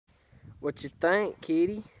What you think,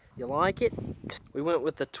 kitty? You like it? We went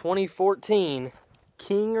with the 2014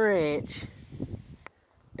 King Ranch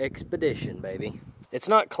Expedition, baby. It's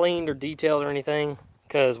not cleaned or detailed or anything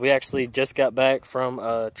because we actually just got back from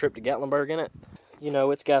a trip to Gatlinburg in it. You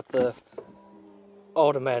know, it's got the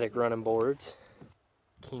automatic running boards.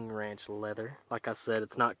 King Ranch leather. Like I said,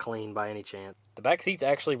 it's not clean by any chance. The back seats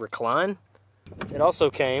actually recline. It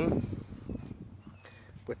also came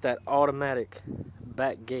with that automatic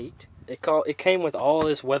back gate. It came with all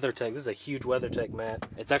this WeatherTech. This is a huge WeatherTech mat.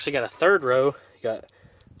 It's actually got a third row. You got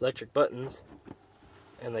electric buttons,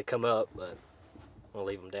 and they come up, but I'll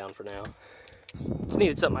leave them down for now. Just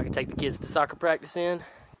needed something I could take the kids to soccer practice in.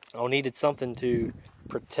 I needed something to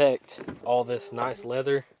protect all this nice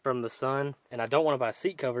leather from the sun, and I don't want to buy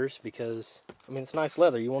seat covers because, I mean, it's nice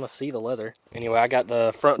leather. You want to see the leather. Anyway, I got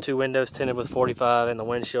the front two windows tinted with 45 and the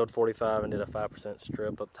windshield 45 and did a 5%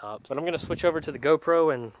 strip up top. But I'm going to switch over to the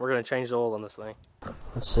GoPro and we're going to change the oil on this thing.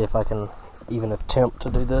 Let's see if I can even attempt to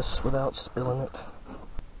do this without spilling it.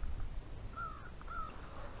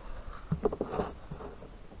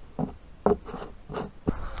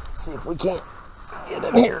 Let's see if we can't get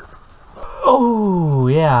in here. Oh,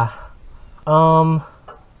 yeah.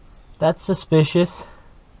 That's suspicious.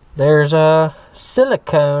 There's a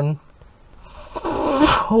silicone.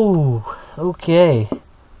 Oh, okay.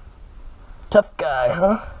 Tough guy,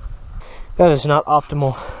 huh? That is not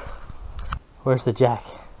optimal. Where's the jack?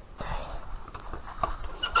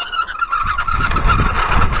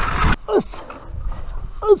 Us.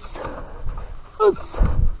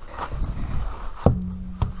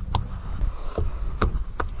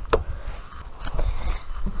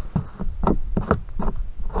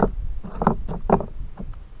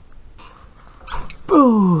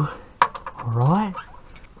 Ooh. All right.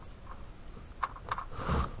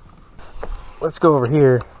 Let's go over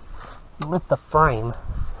here and lift the frame.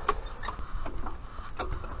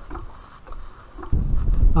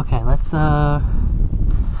 Okay, let's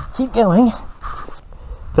keep going.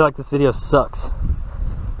 I feel like this video sucks.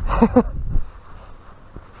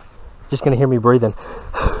 Just gonna hear me breathing.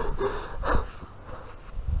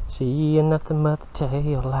 Seeing nothing but the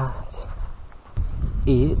tail lights.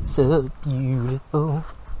 It's a beautiful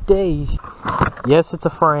day. Yes, it's a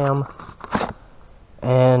Fram.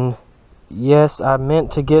 And yes, I meant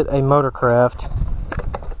to get a Motorcraft,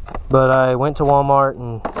 but I went to Walmart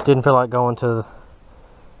and didn't feel like going to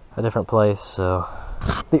a different place, so.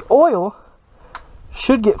 The oil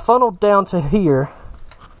should get funneled down to here.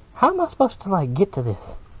 How am I supposed to, like, get to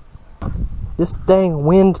this? This dang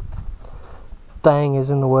wind thing is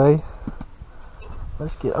in the way.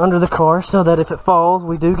 Let's get under the car so that if it falls,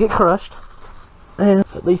 we do get crushed. And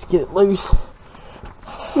at least get it loose.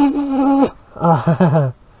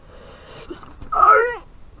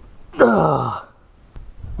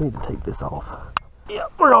 Need to take this off. Yeah,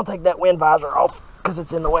 we're gonna take that wind visor off because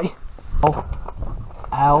it's in the way. Oh.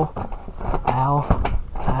 Ow. Ow.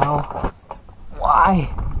 Ow. Why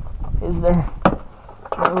is there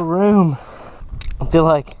no room? I feel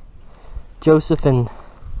like Joseph and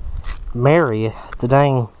Mary at the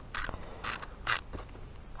dang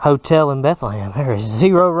hotel in Bethlehem. There is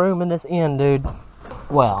zero room in this inn, dude.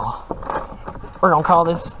 Well, we're gonna call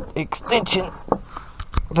this extension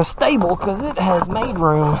the stable because it has made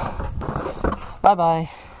room. Bye bye.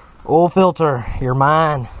 Oil filter, you're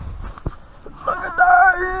mine.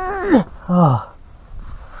 Oh.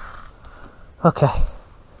 Okay.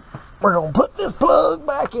 We're gonna put this plug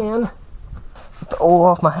back in. Get the oil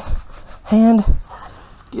off my hand.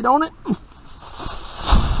 Get on it.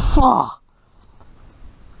 Oh.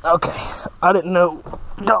 Okay. I didn't know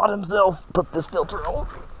God himself put this filter on.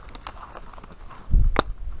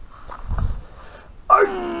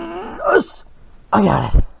 I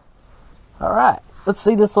got it. Alright. Let's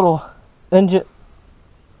see this little engine.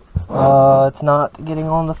 It's not getting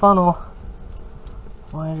on the funnel.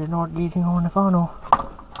 Why is it not getting on the funnel?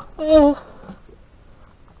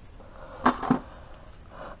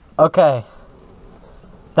 Okay.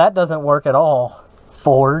 That doesn't work at all,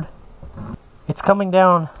 Ford. It's coming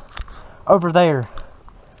down over there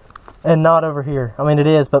and not over here. I mean, it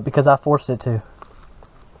is, but because I forced it to.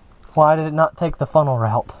 Why did it not take the funnel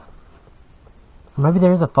route? Maybe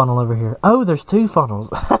there is a funnel over here. Oh, there's two funnels.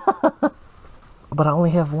 But I only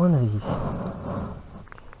have one of these.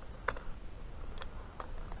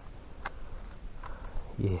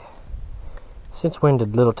 Yeah. Since when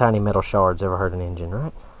did little tiny metal shards ever hurt an engine,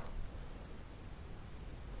 right?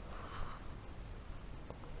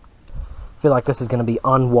 I feel like this is going to be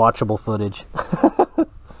unwatchable footage.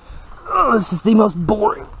 Oh, this is the most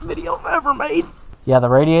boring video I've ever made. Yeah, the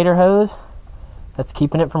radiator hose, that's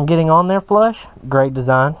keeping it from getting on there flush. Great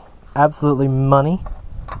design. absolutely money.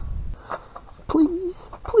 Please,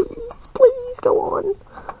 please, please, go on.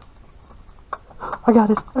 I got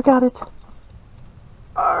it, I got it.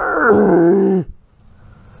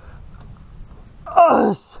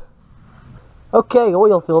 Us. Okay,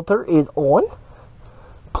 oil filter is on.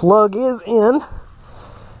 Plug is in.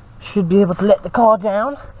 Should be able to let the car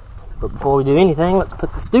down. But before we do anything, let's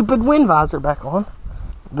put the stupid wind visor back on.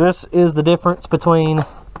 This is the difference between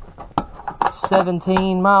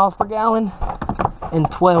 17 miles per gallon and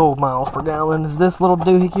 12 miles per gallon is this little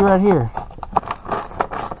doohickey right here.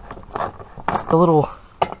 The little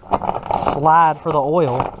slide for the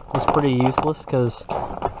oil is pretty useless because,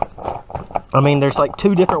 I mean, there's like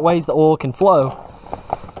 2 different ways the oil can flow,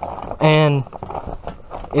 and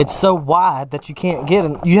it's so wide that you can't get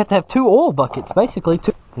them. You have to have 2 oil buckets basically.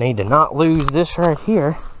 Need to not lose this right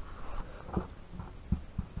here.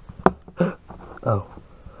 Oh.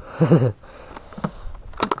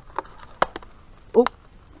 Oh.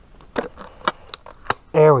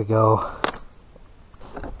 There we go.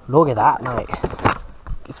 Look at that, mate.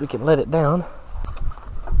 Guess we can let it down.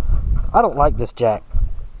 I don't like this jack.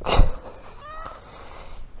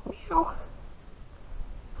 Meow.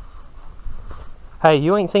 Hey,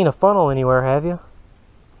 you ain't seen a funnel anywhere, have you?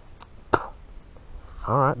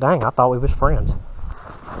 Alright, dang, I thought we was friends.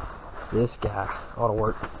 This guy ought to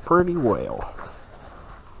work pretty well.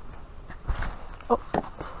 Oh,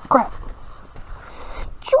 crap.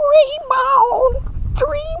 Dream on!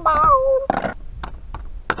 Dream on!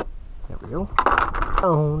 There we go. I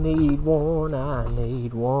don't need one, I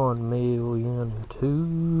need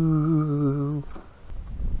 1,000,002.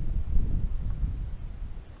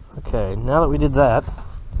 Okay, now that we did that,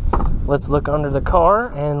 let's look under the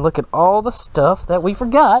car and look at all the stuff that we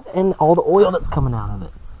forgot and all the oil that's coming out of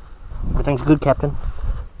it. Everything's good, Captain.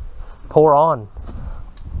 Pour on.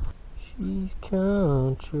 She's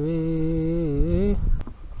country.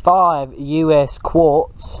 5 US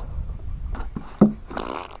quarts.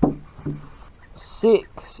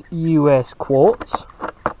 6 US quarts.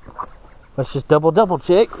 Let's just double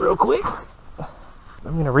check real quick.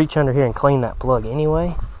 I'm gonna reach under here and clean that plug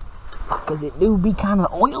anyway, because it do be kind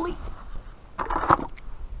of oily.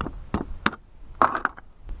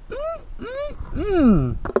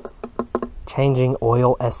 Changing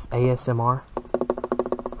oil ASMR.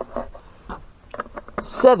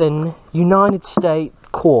 7 United States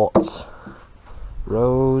quarts.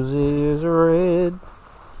 Roses red.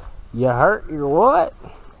 You hurt your what?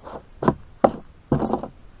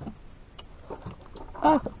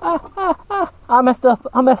 I messed up.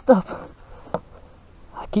 I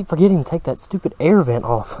keep forgetting to take that stupid air vent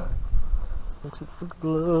off. It's the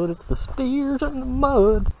blood, it's the steers and the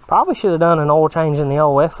mud. Probably should have done an oil change in the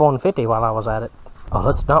old F-150 while I was at it. Oh,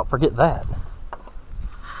 let's not forget that.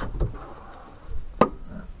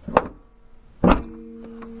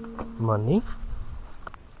 Money.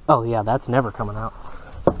 Oh yeah, that's never coming out.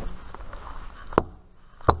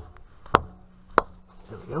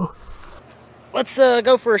 There we go. Let's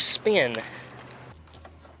go for a spin.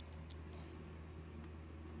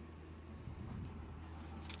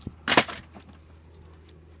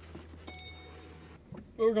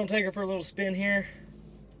 We're gonna take her for a little spin here,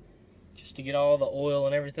 just to get all the oil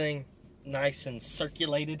and everything nice and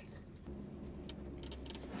circulated.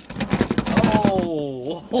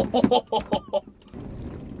 Oh,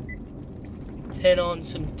 10 on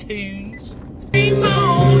some tunes. Dream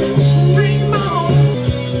on, dream on.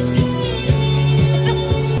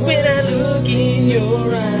 When I look in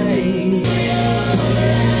your eyes.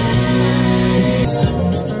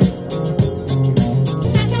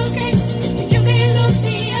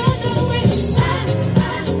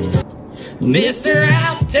 Mister,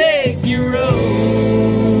 I'll take your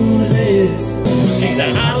roses. She's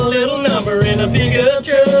a hot little number in a pickup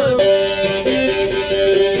truck.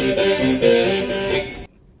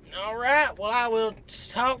 Alright, well, I will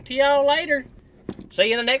talk to y'all later. See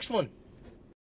you in the next one.